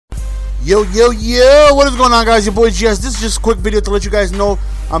Yo, what is going on, guys? Your boy GS. This is just a quick video to let you guys know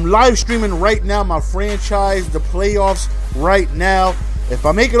I'm live streaming right now my franchise, the playoffs right now. If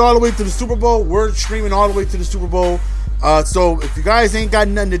I make it all the way to the Super Bowl, we're streaming all the way to the Super Bowl. So if you guys ain't got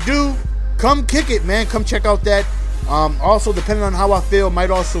nothing to do, come kick it, man. Come check out that. Also, depending on how I feel,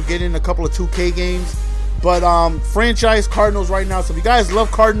 might also get in a couple of 2K games. But franchise Cardinals right now. So if you guys love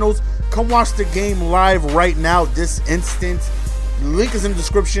Cardinals, come watch the game live right now, this instant. Link is in the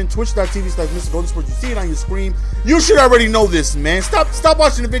description. Twitch.tv/MrGoldenSports. You see it on your screen. You should already know this, man. Stop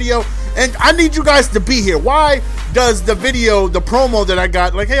watching the video. And I need you guys to be here. Why does the video, the promo that I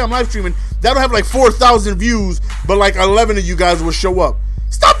got, like, hey, I'm live streaming, that'll have like 4,000 views, but like 11 of you guys will show up?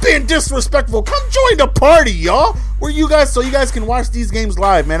 Stop being disrespectful. Come join the party, y'all. So you guys can watch these games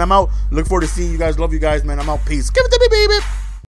live, man. I'm out. Look forward to seeing you guys. Love you guys, man. I'm out. Peace. Give it to me, baby.